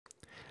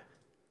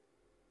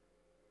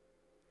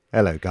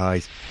Hello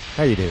guys,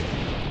 how you doing?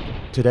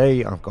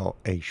 Today I've got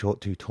a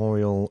short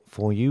tutorial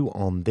for you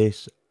on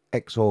this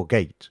XOR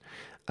gate.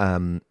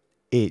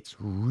 It's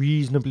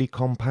reasonably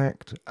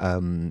compact,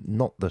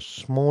 not the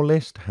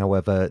smallest,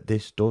 however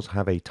this does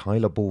have a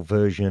tileable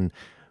version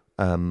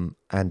and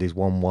is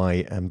one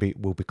wide and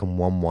will become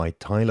one wide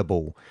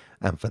tileable,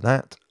 and for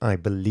that I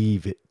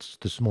believe it's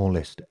the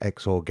smallest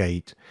XOR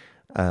gate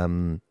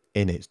in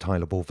its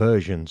tileable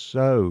version.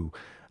 So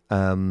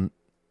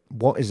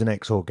what is an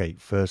XOR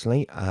gate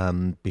firstly?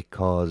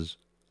 Because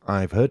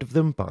I've heard of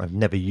them, but I've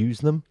never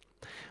used them.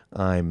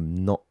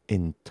 I'm not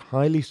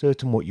entirely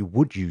certain what you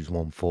would use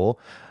one for,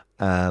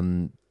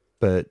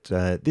 but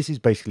this is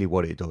basically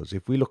what it does.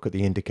 If we look at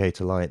the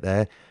indicator light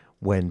there,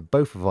 when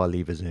both of our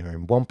levers are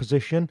in one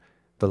position,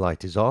 the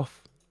light is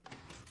off,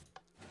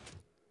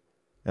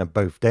 and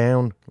both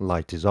down,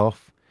 light is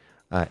off.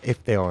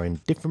 If they are in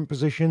different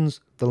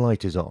positions, the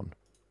light is on,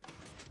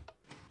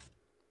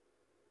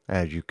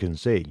 as you can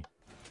see.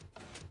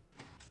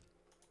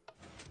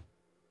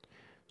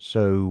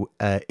 So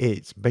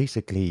it's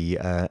basically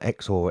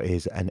XOR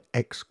is an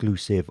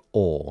exclusive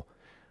OR.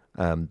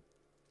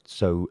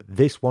 So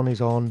this one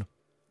is on,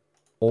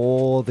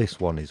 or this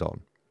one is on,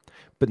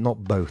 but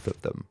not both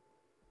of them.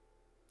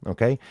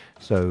 Okay,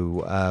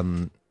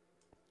 so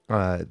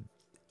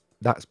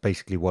that's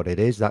basically what it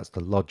is. That's the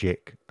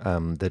logic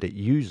that it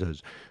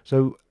uses.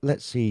 So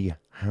let's see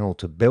how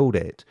to build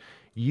it.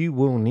 You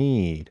will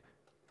need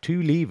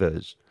 2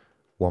 levers,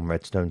 1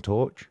 redstone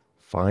torch,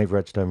 5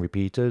 redstone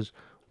repeaters,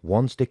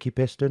 1 sticky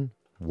piston,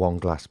 1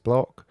 glass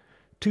block,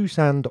 2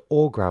 sand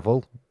or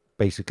gravel,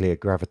 basically a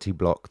gravity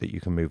block that you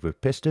can move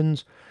with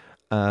pistons,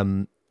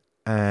 and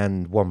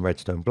 1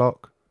 redstone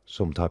block,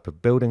 some type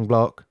of building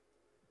block,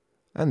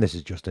 and this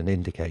is just an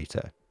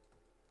indicator.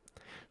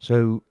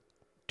 So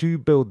to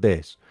build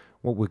this,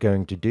 what we're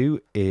going to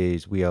do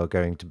is we are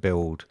going to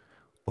build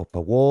up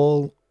a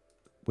wall,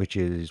 which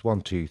is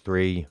 1, 2,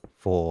 3,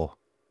 4,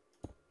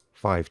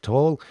 5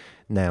 tall.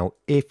 Now,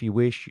 if you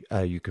wish,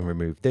 you can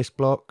remove this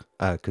block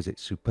because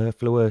it's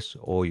superfluous,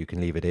 or you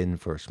can leave it in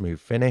for a smooth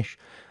finish.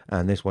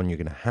 And this one you're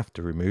going to have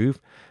to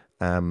remove.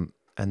 And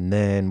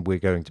then we're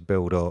going to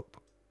build up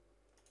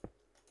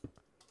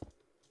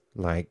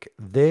like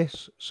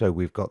this. So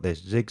we've got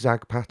this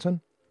zigzag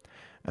pattern.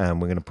 And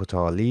we're going to put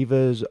our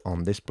levers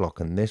on this block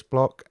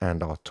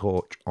and our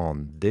torch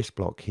on this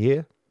block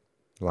here,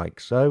 like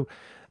so.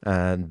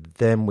 And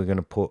then we're going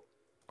to put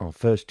our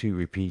first 3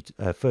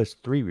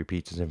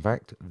 repeaters, in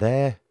fact,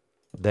 there,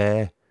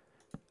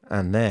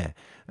 and there,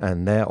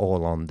 and they're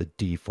all on the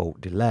default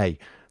delay.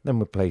 Then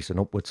we'll place an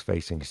upwards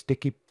facing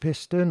sticky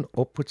piston,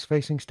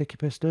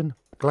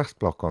 glass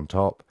block on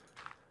top,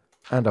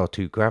 and our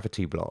 2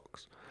 gravity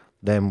blocks.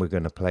 Then we're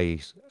going to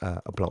place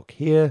a block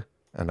here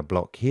and a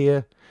block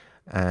here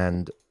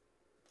and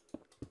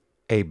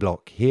a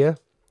block here.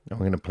 And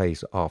we're going to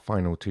place our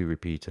final 2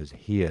 repeaters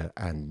here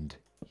and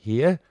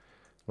here,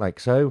 like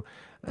so.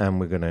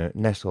 And we're going to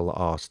nestle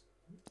our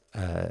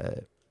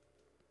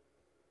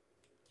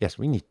yes,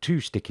 we need 2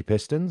 sticky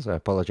pistons. I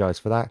apologize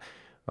for that.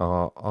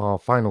 Our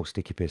final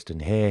sticky piston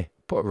here,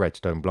 put a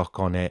redstone block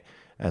on it,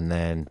 and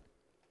then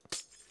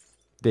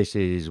this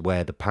is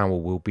where the power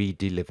will be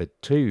delivered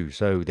to.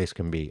 So this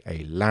can be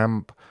a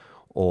lamp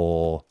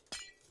or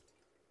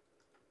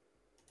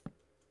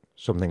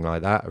something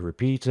like that, a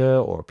repeater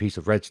or a piece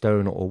of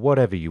redstone or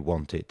whatever you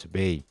want it to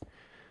be.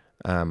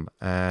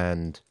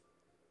 And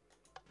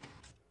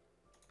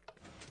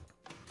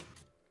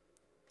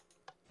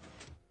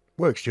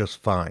works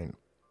just fine.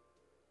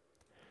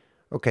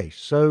 Okay,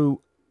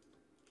 so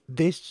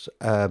this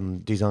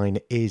design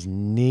is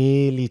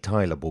nearly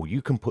tileable.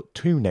 You can put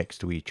 2 next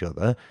to each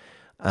other.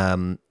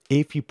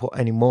 If you put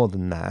any more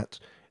than that,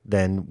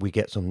 then we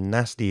get some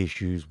nasty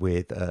issues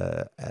with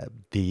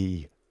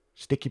the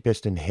sticky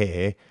piston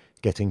here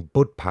getting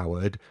bud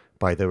powered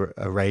by the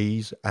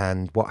arrays.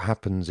 And what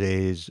happens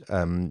is,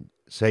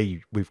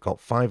 say we've got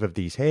 5 of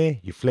these here,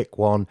 you flick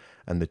one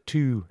and the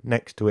 2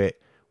 next to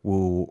it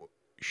will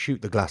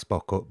shoot the glass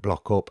block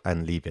up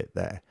and leave it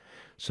there.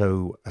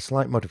 So a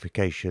slight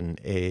modification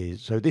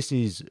is, so this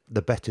is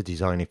the better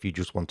design if you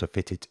just want to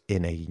fit it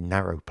in a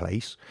narrow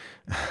place,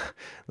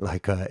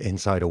 like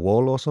inside a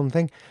wall or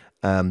something.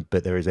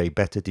 But there is a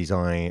better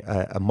design,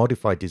 a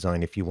modified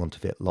design if you want to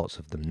fit lots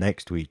of them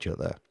next to each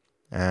other.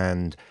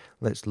 And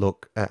let's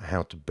look at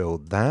how to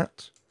build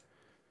that.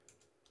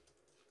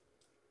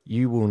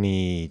 You will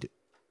need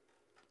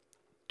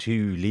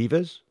 2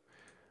 levers.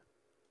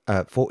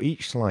 For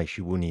each slice,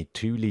 you will need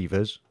 2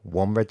 levers,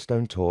 1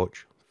 redstone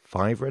torch,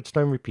 5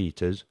 redstone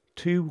repeaters,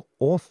 2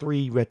 or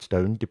 3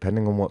 redstone,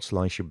 depending on what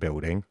slice you're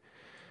building.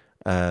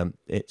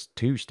 It's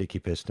 2 sticky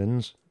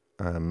pistons,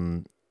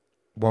 1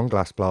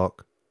 glass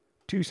block,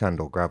 2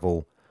 sand or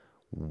gravel,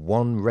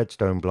 1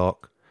 redstone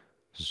block,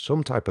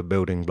 some type of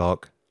building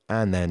block,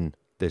 and then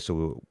this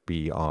will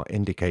be our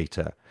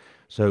indicator.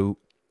 So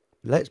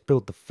let's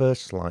build the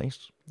first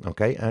slice.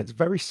 Okay, and it's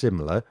very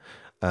similar.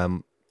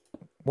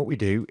 What we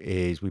do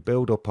is we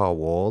build up our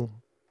wall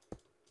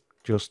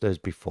just as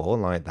before,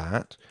 like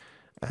that,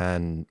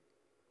 and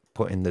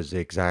put in the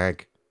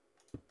zigzag.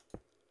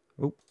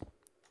 Oop.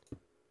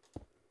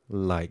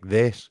 Like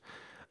this.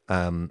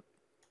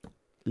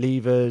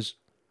 Levers,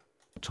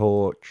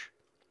 torch,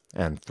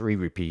 and 3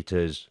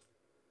 repeaters.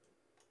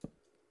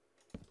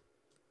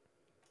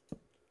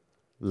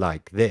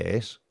 Like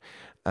this.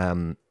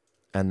 And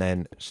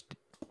then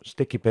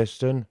sticky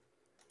piston,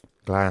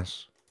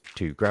 glass,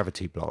 2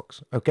 gravity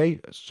blocks. Okay,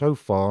 so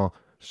far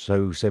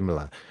so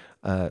similar.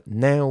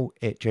 Now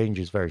it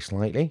changes very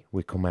slightly.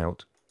 We come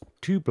out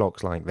 2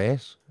 blocks like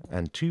this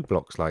and 2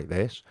 blocks like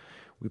this.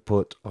 We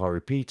put our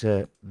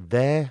repeater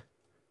there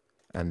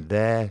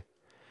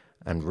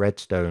and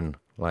redstone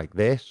like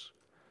this.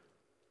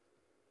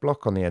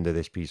 Block on the end of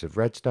this piece of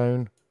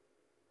redstone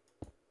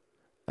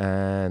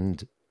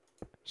and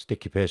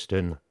sticky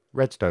piston,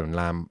 redstone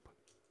lamp,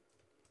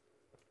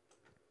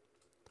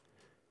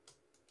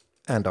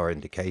 and our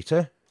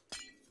indicator.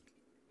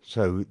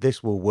 So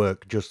this will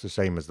work just the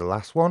same as the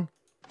last one.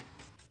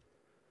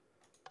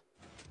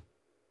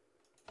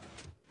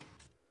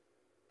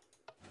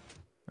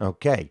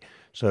 Okay,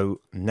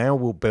 so now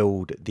we'll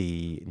build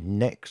the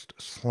next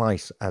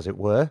slice, as it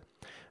were.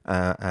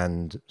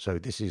 And so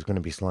this is going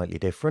to be slightly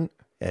different.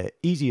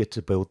 Easier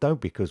to build though,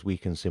 because we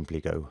can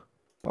simply go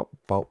bop,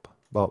 bop,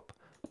 bop,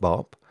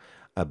 bop.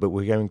 But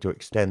we're going to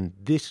extend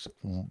this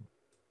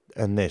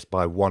and this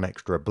by 1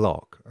 extra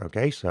block.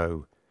 Okay,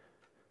 so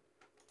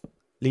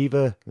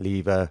lever,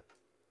 lever,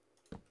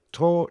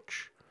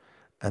 torch.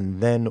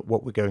 And then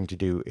what we're going to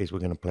do is we're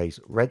going to place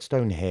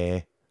redstone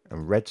here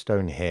and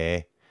redstone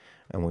here.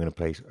 And we're going to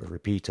place a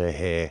repeater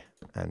here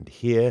and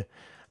here,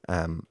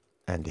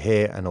 and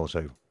here, and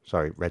also,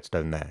 sorry,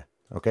 redstone there.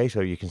 Okay, so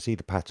you can see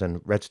the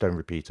pattern: redstone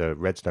repeater,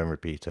 redstone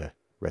repeater,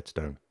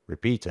 redstone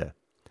repeater.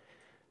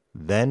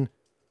 Then,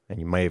 and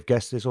you may have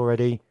guessed this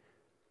already,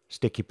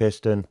 sticky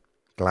piston,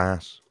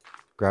 glass,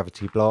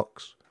 gravity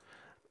blocks,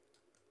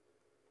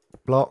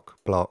 block,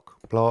 block,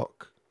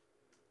 block,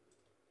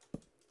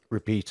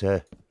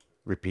 repeater,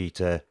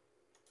 repeater,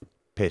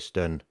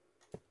 piston,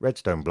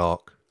 redstone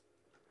block,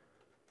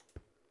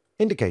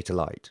 indicator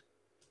light.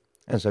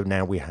 And so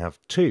now we have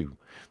 2.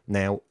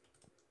 Now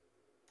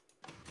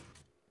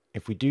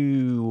if we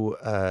do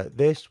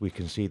this, we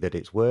can see that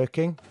it's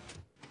working.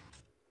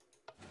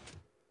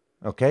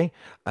 Okay,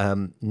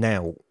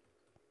 now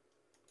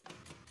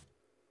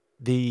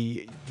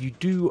you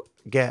do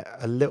get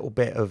a little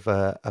bit of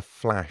a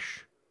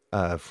flash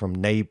from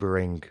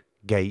neighboring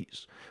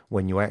gates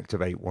when you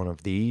activate one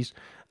of these,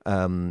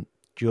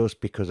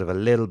 just because of a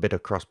little bit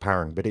of cross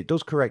powering, but it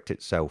does correct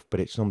itself. But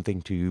it's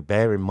something to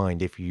bear in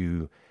mind if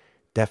you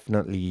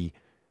definitely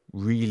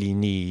really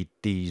need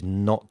these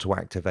not to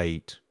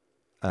activate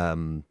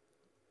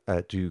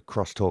to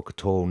crosstalk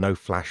at all, no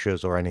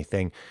flashes or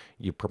anything.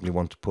 You probably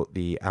want to put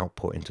the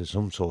output into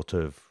some sort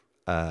of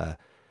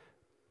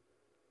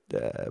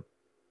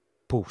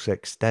pulse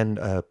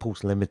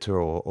limiter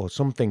or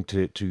something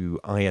to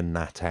iron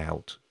that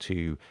out,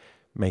 to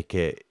make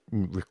it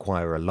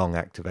require a long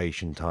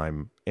activation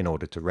time in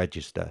order to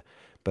register.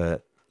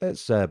 But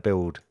let's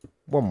build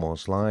one more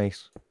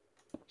slice.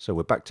 So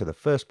we're back to the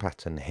first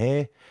pattern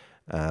here.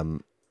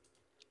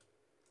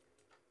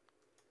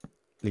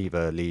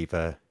 Lever,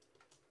 lever,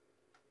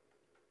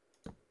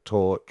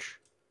 torch,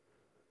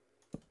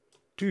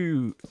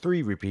 2,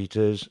 3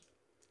 repeaters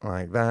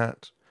like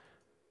that.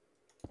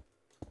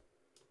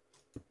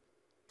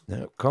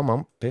 No, come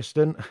on,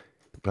 piston,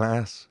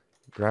 glass,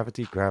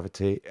 gravity,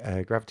 gravity,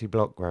 gravity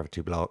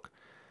block,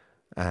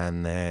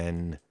 and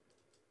then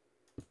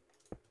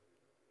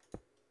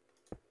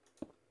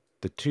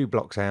the 2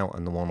 blocks out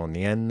and the one on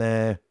the end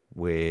there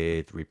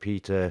with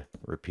repeater,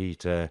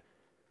 repeater,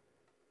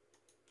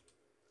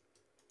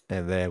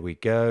 and there we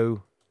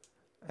go,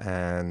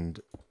 and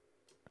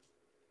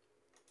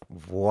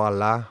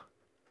voila,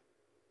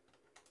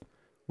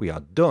 we are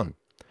done.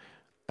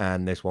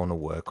 And this one will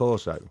work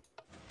also,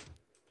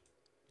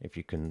 if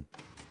you can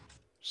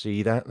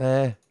see that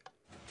there.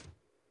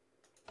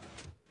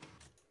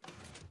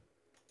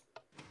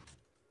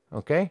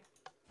 Okay.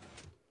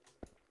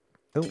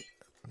 Oh,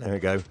 there we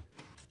go.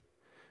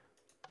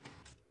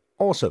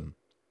 Awesome.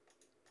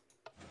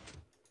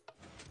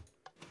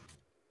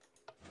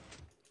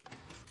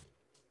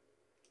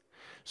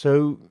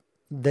 So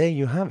there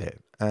you have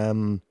it.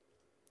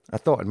 I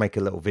thought I'd make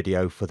a little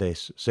video for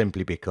this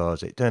simply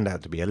because it turned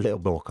out to be a little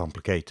more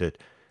complicated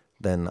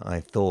than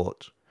I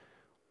thought.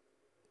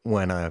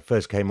 When I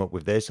first came up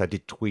with this, I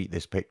did tweet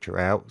this picture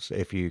out. So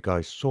if you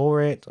guys saw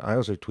it, I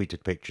also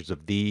tweeted pictures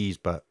of these,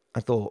 but I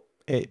thought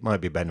it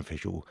might be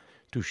beneficial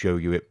to show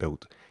you it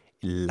built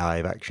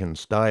live action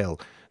style.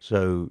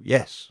 So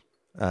yes,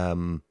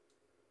 I'm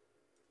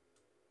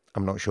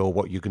not sure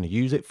what you're going to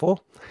use it for,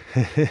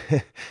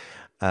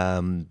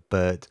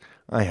 but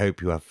I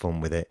hope you have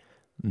fun with it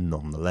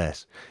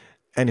nonetheless.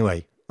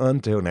 Anyway,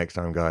 until next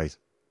time, guys,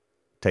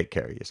 take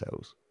care of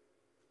yourselves.